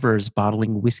whiskey lovers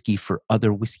bottling whiskey for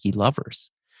other whiskey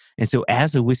lovers. And so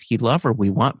as a whiskey lover, we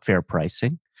want fair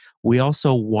pricing. We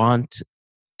also want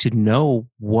to know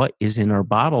what is in our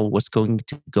bottle, what's going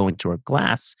to go into our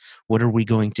glass, what are we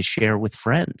going to share with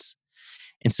friends.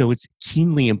 And so it's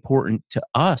keenly important to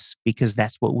us because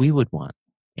that's what we would want.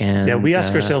 And yeah, we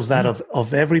ask ourselves that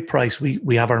of every price.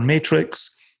 We have our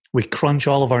matrix, we crunch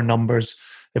all of our numbers.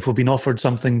 If we've been offered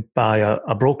something by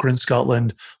a broker in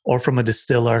Scotland or from a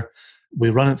distiller, we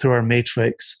run it through our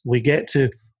matrix. We get to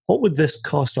what would this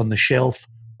cost on the shelf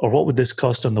or what would this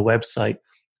cost on the website?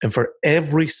 And for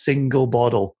every single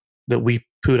bottle that we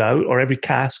put out or every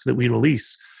cask that we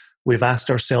release, we've asked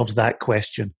ourselves that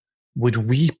question. Would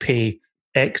we pay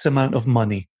X amount of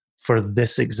money for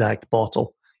this exact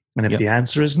bottle? And if the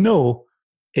answer is no,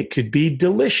 it could be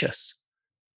delicious.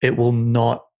 It will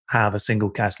not have a Single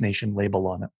Cask Nation label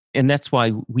on it. And that's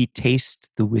why we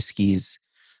taste the whiskeys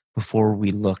before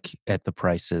we look at the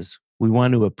prices. We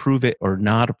want to approve it or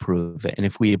not approve it. And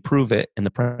if we approve it and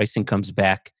the pricing comes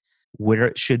back where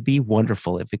it should be,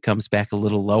 wonderful. If it comes back a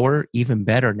little lower, even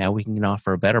better. Now we can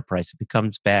offer a better price. If it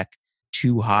comes back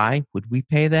too high, would we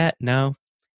pay that? No,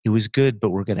 it was good,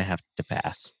 but we're going to have to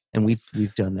pass. And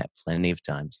we've done that plenty of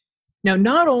times. Now,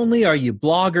 not only are you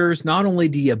bloggers, not only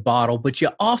do you bottle, but you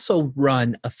also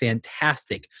run a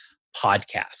fantastic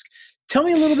podcast. Tell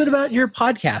me a little bit about your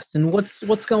podcast and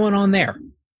what's going on there.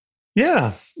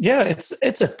 Yeah,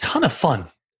 it's a ton of fun.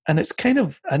 And it's kind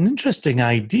of an interesting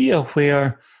idea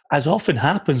where, as often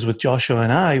happens with Joshua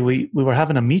and I, we were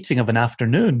having a meeting of an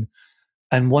afternoon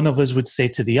and one of us would say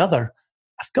to the other,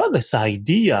 I've got this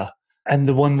idea. And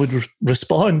the one would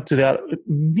respond to that,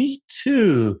 me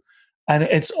too. And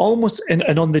it's almost, and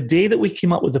on the day that we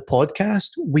came up with the podcast,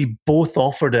 we both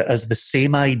offered it as the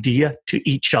same idea to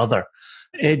each other.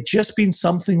 It'd just been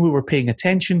something we were paying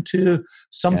attention to,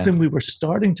 something we were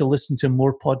starting to listen to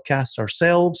more podcasts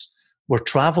ourselves. We're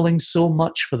traveling so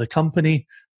much for the company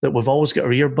that we've always got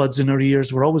our earbuds in our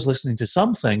ears. We're always listening to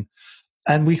something.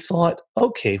 And we thought,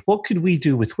 okay, what could we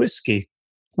do with whiskey?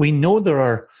 We know there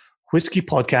are whiskey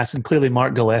podcasts, and clearly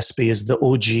Mark Gillespie is the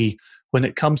OG when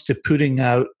it comes to putting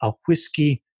out a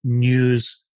whiskey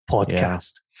news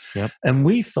podcast. Yeah. Yep. And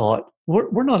we thought,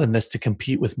 we're not in this to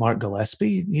compete with Mark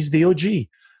Gillespie. He's the OG.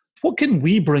 What can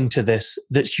we bring to this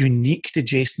that's unique to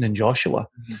Jason and Joshua?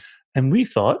 Mm-hmm. And we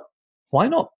thought, why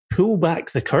not pull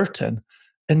back the curtain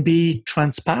and be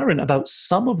transparent about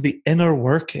some of the inner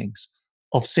workings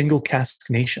of Single Cask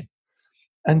Nation?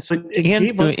 And so it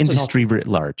gave us the industry writ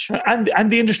large.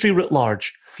 And the industry writ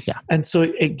large. Yeah. And so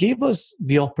it gave us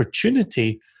the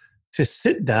opportunity to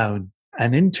sit down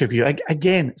and interview.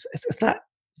 Again, it's that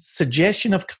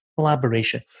suggestion of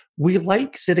collaboration. We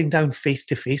like sitting down face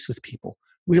to face with people.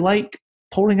 We like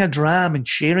pouring a dram and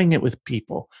sharing it with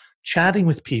people, chatting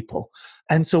with people.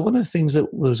 And so one of the things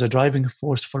that was a driving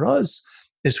force for us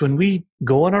is when we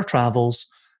go on our travels,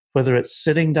 whether it's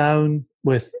sitting down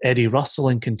with Eddie Russell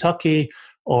in Kentucky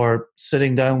or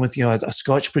sitting down with a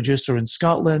Scotch producer in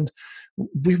Scotland,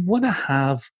 we want to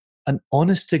have an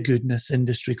honest-to-goodness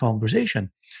industry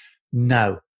conversation.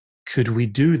 Now, could we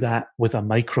do that with a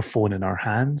microphone in our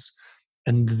hands?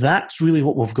 And that's really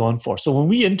what we've gone for. So when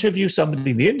we interview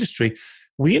somebody in the industry,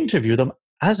 we interview them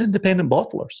as independent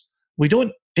bottlers. We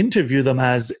don't interview them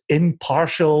as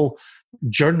impartial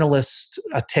journalist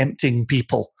attempting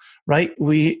people, right?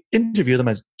 We interview them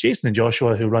as Jason and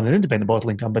Joshua, who run an independent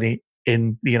bottling company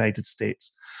in the United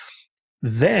States.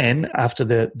 Then, after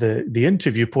the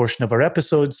interview portion of our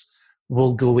episodes,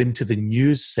 we'll go into the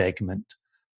news segment.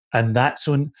 And that's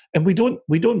when, and we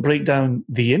don't break down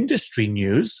the industry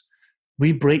news,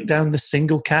 we break down the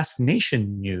Single Cask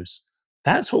Nation news.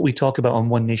 That's what we talk about on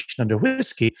One Nation Under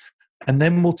Whiskey. And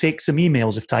then we'll take some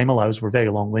emails if time allows. We're very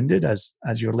long-winded, as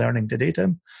you're learning today,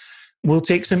 Tim. We'll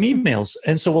take some emails.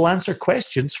 And so we'll answer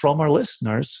questions from our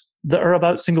listeners that are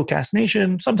about Single Cask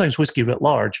Nation, sometimes whiskey writ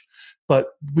large. But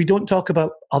we don't talk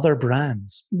about other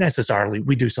brands necessarily.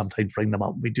 We do sometimes bring them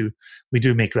up. We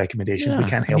do make recommendations. We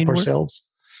can't help ourselves.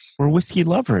 We're whiskey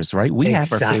lovers, right? We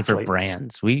have our favorite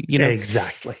brands.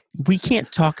 Exactly. We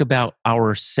can't talk about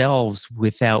ourselves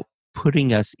without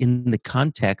putting us in the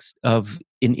context of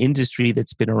an industry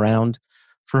that's been around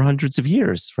for hundreds of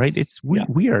years, right?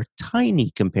 We are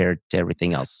tiny compared to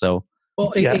everything else. So,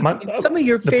 some of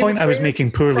your the point I was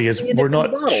making poorly is we're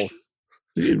not right.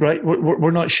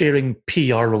 We're not sharing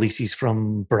PR releases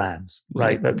from brands,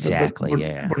 right? Exactly.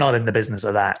 We're not in the business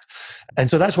of that, and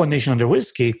so that's One Nation Under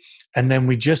Whiskey. And then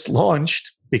we just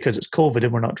launched, because it's COVID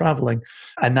and we're not traveling,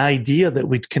 an idea that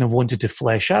we'd kind of wanted to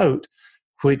flesh out,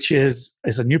 which is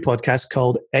a new podcast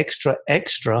called Extra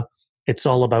Extra It's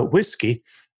All About Whiskey.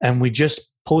 And we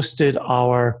just posted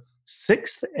our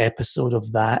 6th episode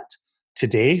of that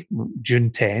today,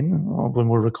 June 10, when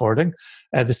we're recording.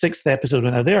 The 6th episode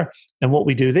went out there. And what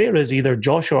we do there is either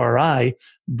Joshua or I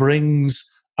brings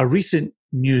a recent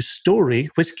news story,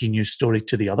 whiskey news story,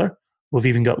 to the other. We've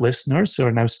even got listeners who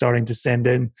are now starting to send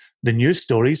in the news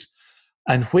stories.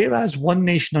 And whereas One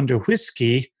Nation Under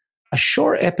Whiskey, a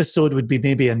short episode would be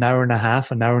maybe an hour and a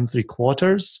half, an hour and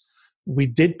 3/4. We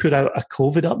did put out a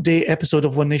COVID update episode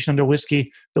of One Nation Under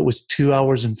Whiskey that was 2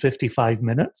 hours and 55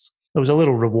 minutes. There was a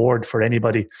little reward for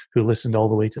anybody who listened all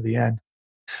the way to the end.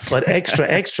 But extra,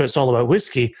 It's All About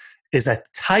Whiskey is a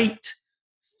tight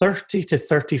 30 to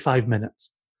 35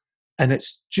 minutes. And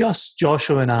it's just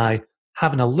Joshua and I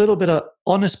having a little bit of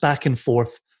honest back and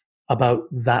forth about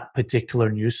that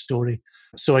particular news story.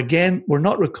 So again, we're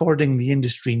not recording the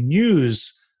industry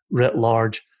news writ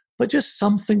large, but just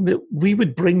something that we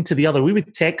would bring to the other. We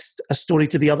would text a story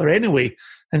to the other anyway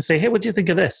and say, hey, what do you think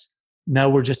of this? Now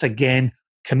we're just, again,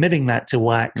 committing that to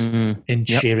wax and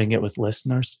sharing it with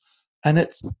listeners. And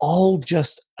it's all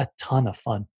just a ton of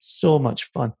fun. So much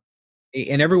fun.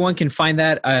 And everyone can find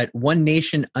that at One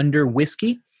Nation Under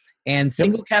Whiskey. And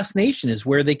Single Cask Nation is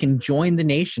where they can join the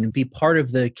nation and be part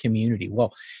of the community.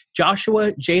 Well,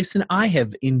 Joshua, Jason, I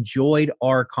have enjoyed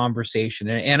our conversation.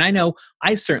 And I know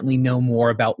I certainly know more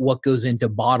about what goes into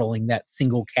bottling that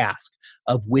single cask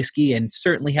of whiskey, and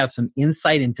certainly have some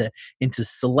insight into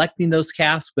selecting those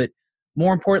casks. But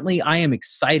more importantly, I am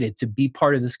excited to be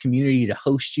part of this community, to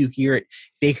host you here at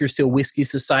Bakersfield Whiskey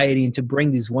Society, and to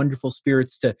bring these wonderful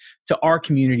spirits to our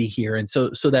community here. And so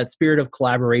that spirit of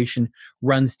collaboration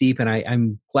runs deep, and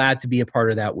I'm glad to be a part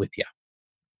of that with you.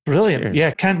 Brilliant. Cheers.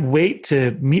 Yeah, can't wait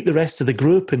to meet the rest of the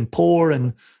group and pour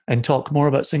and talk more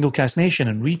about Single Cask Nation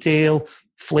and retail,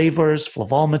 flavors,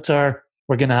 flavomiter.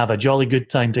 We're going to have a jolly good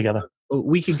time together.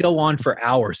 We could go on for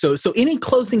hours. So any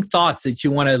closing thoughts that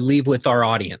you want to leave with our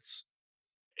audience?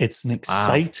 It's an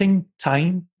exciting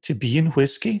time to be in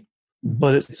whiskey,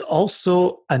 but it's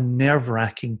also a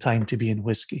nerve-wracking time to be in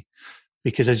whiskey.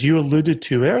 Because as you alluded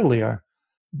to earlier,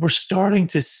 we're starting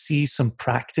to see some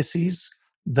practices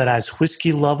that as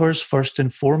whiskey lovers, first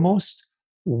and foremost,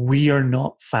 we are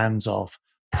not fans of,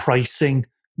 pricing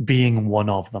being one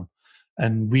of them.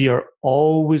 And we are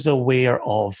always aware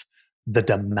of the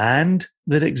demand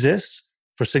that exists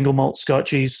for single malt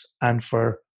scotches and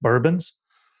for bourbons.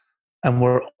 And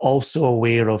we're also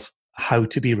aware of how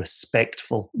to be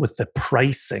respectful with the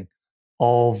pricing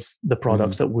of the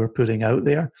products that we're putting out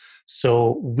there.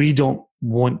 So we don't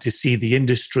want to see the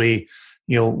industry,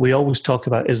 we always talk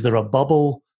about, is there a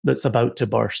bubble that's about to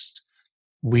burst?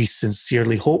 We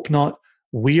sincerely hope not.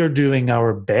 We are doing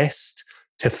our best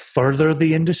to further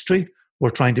the industry. We're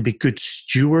trying to be good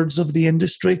stewards of the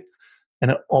industry.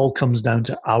 And it all comes down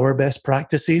to our best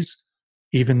practices,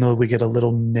 even though we get a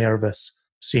little nervous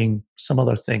seeing some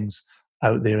other things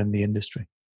out there in the industry.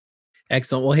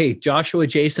 Excellent. Well, hey, Joshua,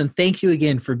 Jason, thank you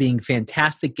again for being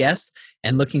fantastic guests,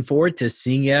 and looking forward to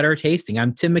seeing you at our tasting.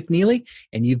 I'm Tim McNeely,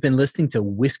 and you've been listening to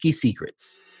Whiskey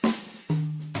Secrets.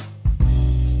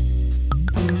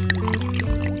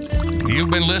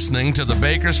 You've been listening to the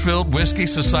Bakersfield Whiskey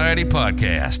Society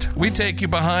podcast. We take you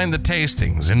behind the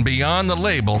tastings and beyond the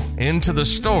label into the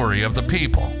story of the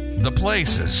people, the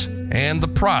places, and the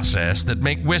process that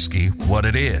make whiskey what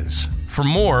it is. For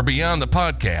more beyond the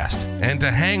podcast, and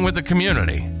to hang with the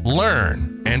community,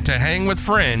 learn, and to hang with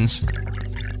friends,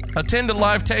 attend a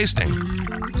live tasting.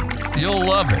 You'll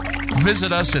love it.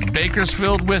 Visit us at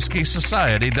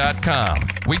BakersfieldWhiskeySociety.com.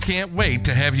 We can't wait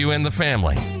to have you in the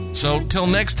family. So till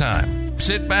next time,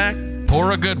 sit back,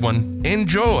 pour a good one,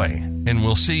 enjoy, and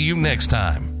we'll see you next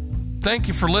time. Thank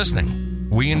you for listening.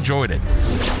 We enjoyed it.